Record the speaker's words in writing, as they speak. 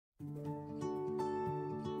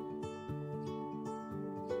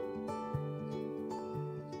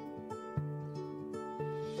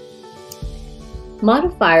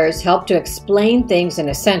Modifiers help to explain things in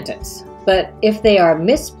a sentence, but if they are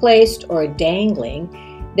misplaced or dangling,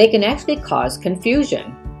 they can actually cause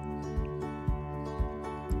confusion.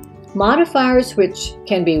 Modifiers, which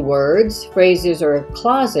can be words, phrases, or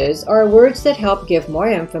clauses, are words that help give more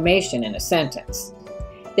information in a sentence.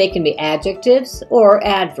 They can be adjectives or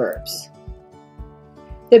adverbs.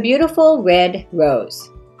 The beautiful red rose.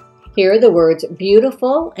 Here the words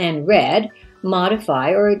beautiful and red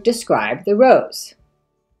modify or describe the rose.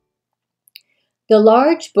 The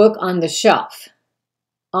large book on the shelf.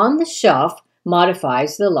 On the shelf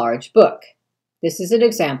modifies the large book. This is an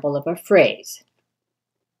example of a phrase.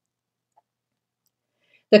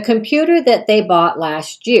 The computer that they bought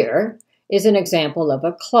last year is an example of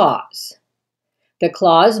a clause. The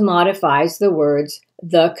clause modifies the words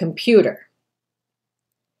the computer.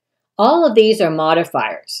 All of these are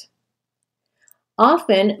modifiers.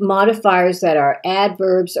 Often, modifiers that are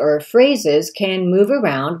adverbs or phrases can move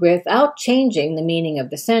around without changing the meaning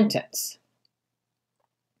of the sentence.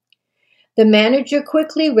 The manager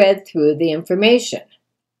quickly read through the information.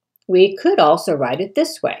 We could also write it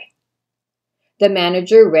this way. The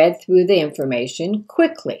manager read through the information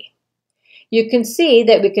quickly. You can see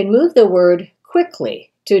that we can move the word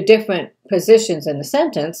quickly to different positions in the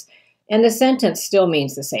sentence, and the sentence still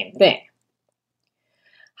means the same thing.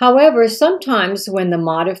 However, sometimes when the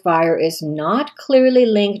modifier is not clearly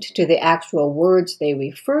linked to the actual words they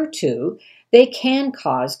refer to, they can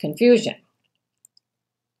cause confusion.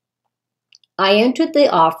 I entered the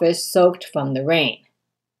office soaked from the rain.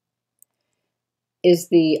 Is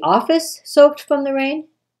the office soaked from the rain?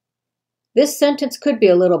 This sentence could be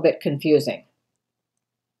a little bit confusing.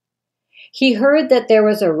 He heard that there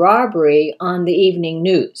was a robbery on the evening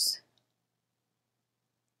news.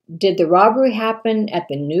 Did the robbery happen at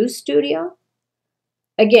the news studio?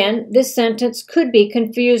 Again, this sentence could be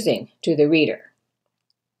confusing to the reader.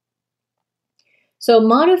 So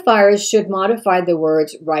modifiers should modify the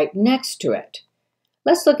words right next to it.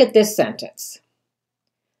 Let's look at this sentence.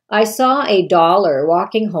 I saw a dollar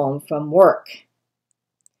walking home from work.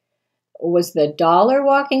 Was the dollar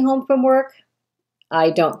walking home from work? I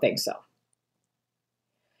don't think so.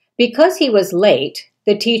 Because he was late,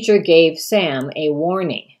 the teacher gave Sam a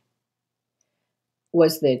warning.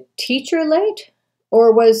 Was the teacher late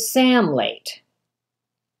or was Sam late?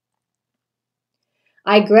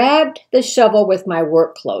 I grabbed the shovel with my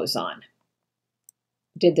work clothes on.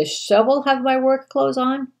 Did the shovel have my work clothes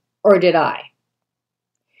on or did I?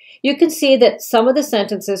 You can see that some of the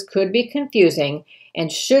sentences could be confusing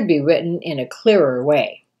and should be written in a clearer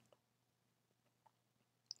way.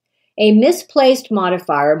 A misplaced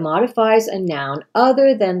modifier modifies a noun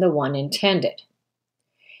other than the one intended.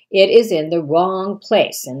 It is in the wrong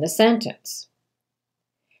place in the sentence.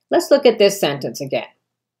 Let's look at this sentence again.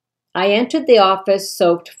 I entered the office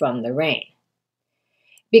soaked from the rain.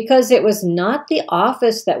 Because it was not the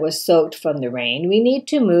office that was soaked from the rain, we need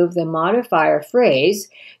to move the modifier phrase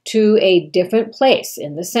to a different place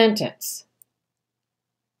in the sentence.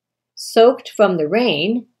 Soaked from the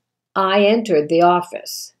rain, I entered the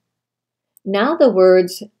office. Now the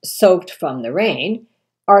words soaked from the rain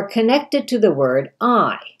are connected to the word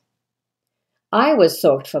I. I was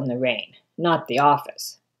soaked from the rain, not the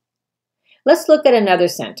office. Let's look at another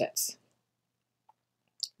sentence.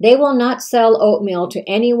 They will not sell oatmeal to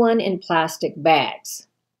anyone in plastic bags.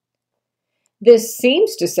 This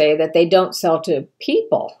seems to say that they don't sell to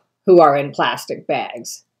people who are in plastic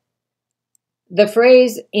bags. The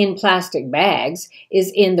phrase in plastic bags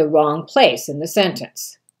is in the wrong place in the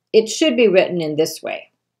sentence. It should be written in this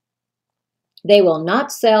way. They will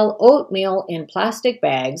not sell oatmeal in plastic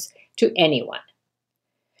bags to anyone.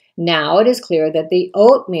 Now it is clear that the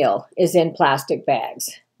oatmeal is in plastic bags,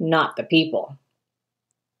 not the people.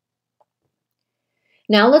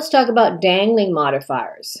 Now let's talk about dangling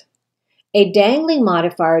modifiers. A dangling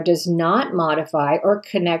modifier does not modify or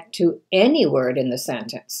connect to any word in the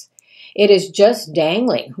sentence. It is just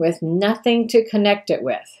dangling with nothing to connect it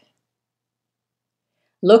with.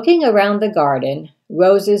 Looking around the garden,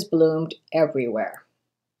 roses bloomed everywhere.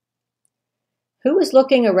 Who was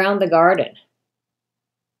looking around the garden?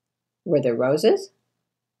 Were there roses?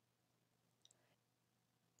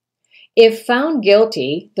 If found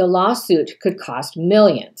guilty, the lawsuit could cost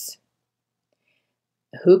millions.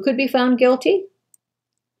 Who could be found guilty?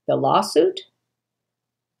 The lawsuit?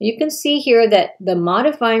 You can see here that the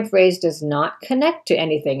modifying phrase does not connect to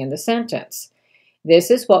anything in the sentence. This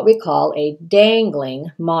is what we call a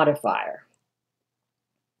dangling modifier.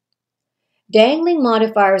 Dangling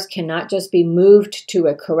modifiers cannot just be moved to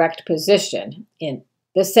a correct position.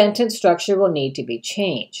 The sentence structure will need to be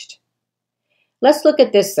changed. Let's look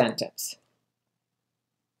at this sentence.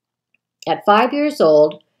 At 5 years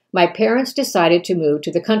old, my parents decided to move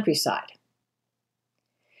to the countryside.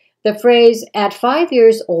 The phrase, at 5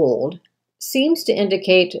 years old, seems to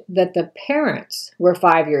indicate that the parents were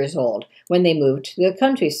 5 years old when they moved to the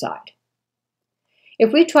countryside.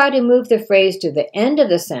 If we try to move the phrase to the end of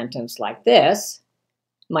the sentence like this,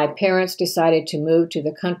 my parents decided to move to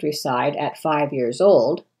the countryside at 5 years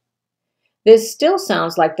old, this still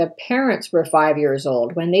sounds like the parents were 5 years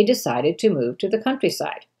old when they decided to move to the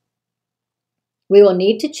countryside. We will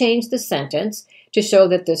need to change the sentence to show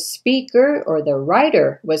that the speaker or the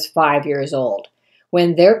writer was 5 years old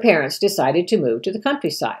when their parents decided to move to the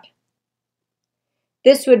countryside.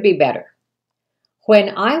 This would be better. When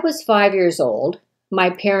I was 5 years old, my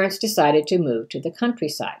parents decided to move to the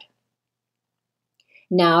countryside.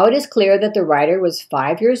 Now it is clear that the writer was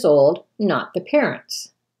 5 years old, not the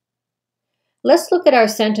parents. Let's look at our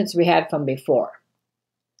sentence we had from before.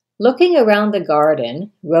 Looking around the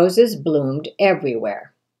garden, roses bloomed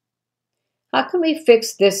everywhere. How can we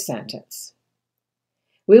fix this sentence?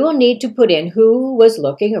 We will need to put in who was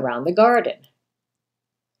looking around the garden.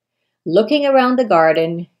 Looking around the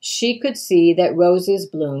garden, she could see that roses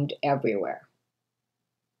bloomed everywhere.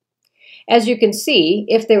 As you can see,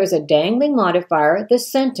 if there is a dangling modifier, the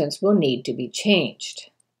sentence will need to be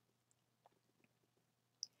changed.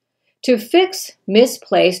 To fix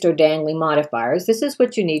misplaced or dangling modifiers, this is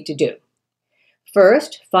what you need to do.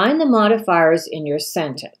 First, find the modifiers in your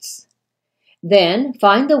sentence. Then,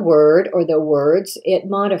 find the word or the words it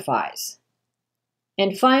modifies.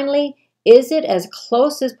 And finally, is it as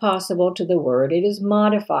close as possible to the word it is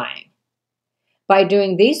modifying? By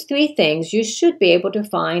doing these three things, you should be able to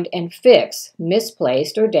find and fix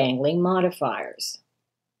misplaced or dangling modifiers.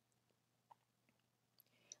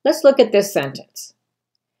 Let's look at this sentence.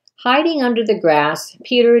 Hiding under the grass,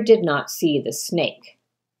 Peter did not see the snake.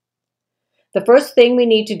 The first thing we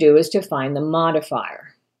need to do is to find the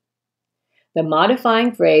modifier. The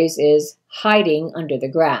modifying phrase is hiding under the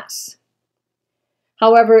grass.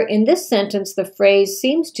 However, in this sentence, the phrase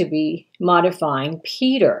seems to be modifying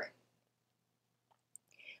Peter.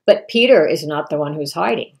 But Peter is not the one who's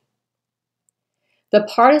hiding. The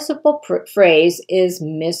participle phrase is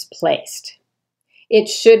misplaced. It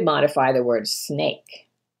should modify the word snake.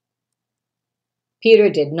 Peter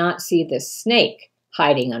did not see the snake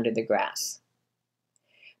hiding under the grass.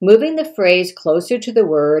 Moving the phrase closer to the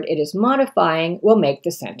word it is modifying will make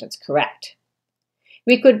the sentence correct.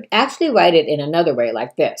 We could actually write it in another way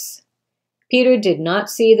like this. Peter did not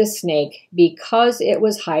see the snake because it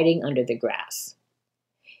was hiding under the grass.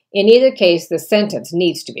 In either case, the sentence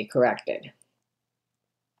needs to be corrected.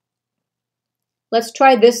 Let's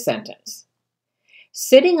try this sentence.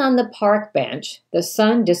 Sitting on the park bench, the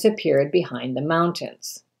sun disappeared behind the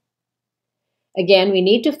mountains. Again, we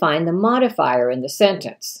need to find the modifier in the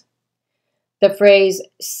sentence. The phrase,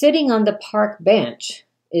 sitting on the park bench,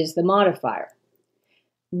 is the modifier.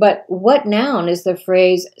 But what noun is the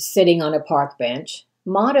phrase, sitting on a park bench,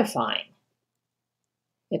 modifying?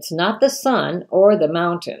 It's not the sun or the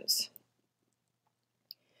mountains.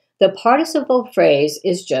 The participle phrase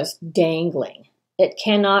is just dangling. It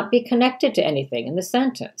cannot be connected to anything in the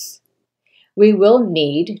sentence. We will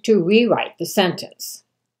need to rewrite the sentence.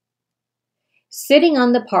 Sitting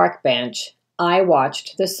on the park bench, I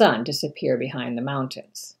watched the sun disappear behind the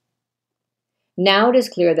mountains. Now it is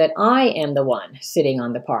clear that I am the one sitting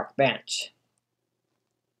on the park bench.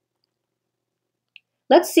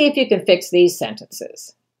 Let's see if you can fix these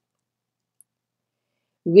sentences.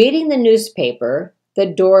 Reading the newspaper, the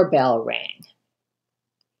doorbell rang.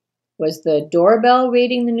 Was the doorbell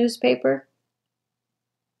reading the newspaper?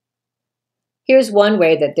 Here's one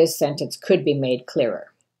way that this sentence could be made clearer.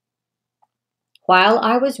 While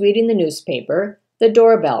I was reading the newspaper, the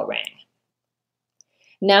doorbell rang.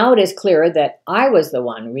 Now it is clear that I was the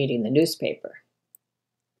one reading the newspaper.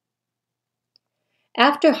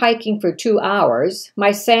 After hiking for 2 hours,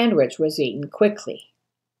 my sandwich was eaten quickly.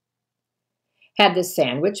 Had the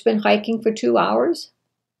sandwich been hiking for 2 hours?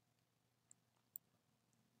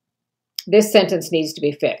 This sentence needs to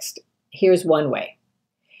be fixed. Here's one way.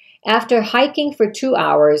 After hiking for 2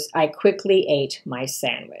 hours, I quickly ate my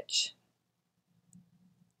sandwich.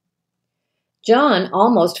 John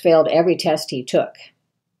almost failed every test he took.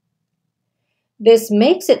 This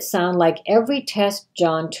makes it sound like every test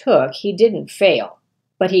John took, he didn't fail,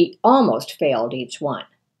 but he almost failed each one.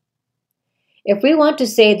 If we want to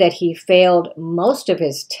say that he failed most of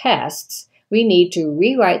his tests, we need to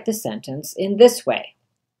rewrite the sentence in this way.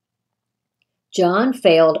 John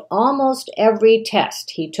failed almost every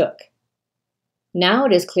test he took. Now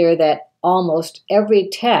it is clear that almost every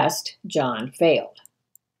test John failed.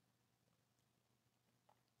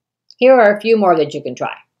 Here are a few more that you can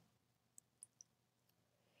try.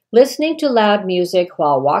 Listening to loud music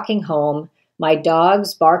while walking home, my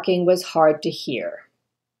dog's barking was hard to hear.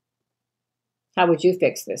 How would you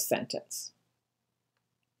fix this sentence?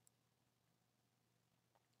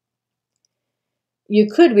 You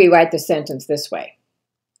could rewrite the sentence this way.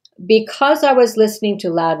 Because I was listening to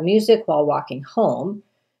loud music while walking home,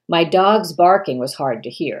 my dog's barking was hard to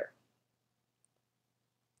hear.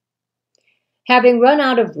 Having run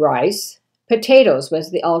out of rice, potatoes was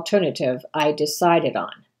the alternative I decided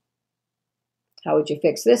on. How would you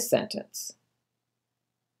fix this sentence?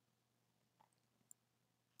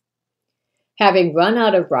 Having run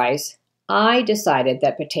out of rice, I decided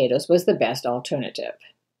that potatoes was the best alternative.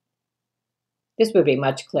 This would be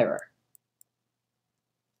much clearer.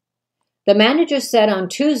 The manager said on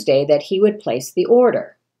Tuesday that he would place the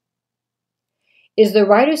order. Is the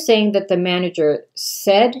writer saying that the manager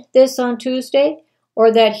said this on Tuesday,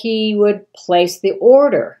 or that he would place the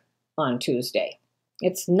order on Tuesday?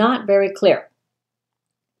 It's not very clear.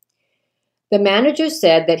 The manager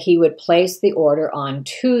said that he would place the order on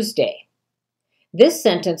Tuesday. This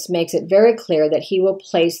sentence makes it very clear that he will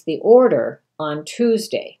place the order on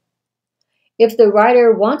Tuesday. If the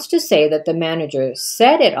writer wants to say that the manager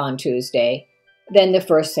said it on Tuesday, then the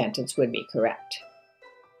first sentence would be correct.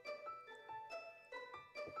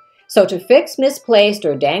 So to fix misplaced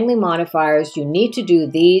or dangling modifiers, you need to do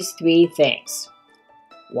these three things.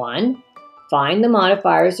 1. Find the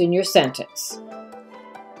modifiers in your sentence.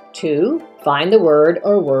 2. Find the word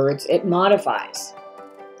or words it modifies.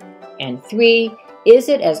 And 3. Is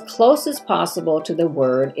it as close as possible to the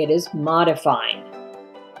word it is modifying?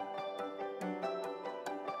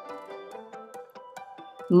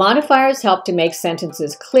 Modifiers help to make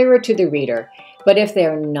sentences clearer to the reader, but if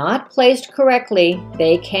they're not placed correctly,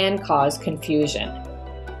 they can cause confusion.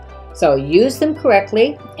 So use them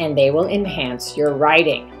correctly and they will enhance your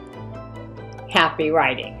writing. Happy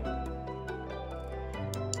writing!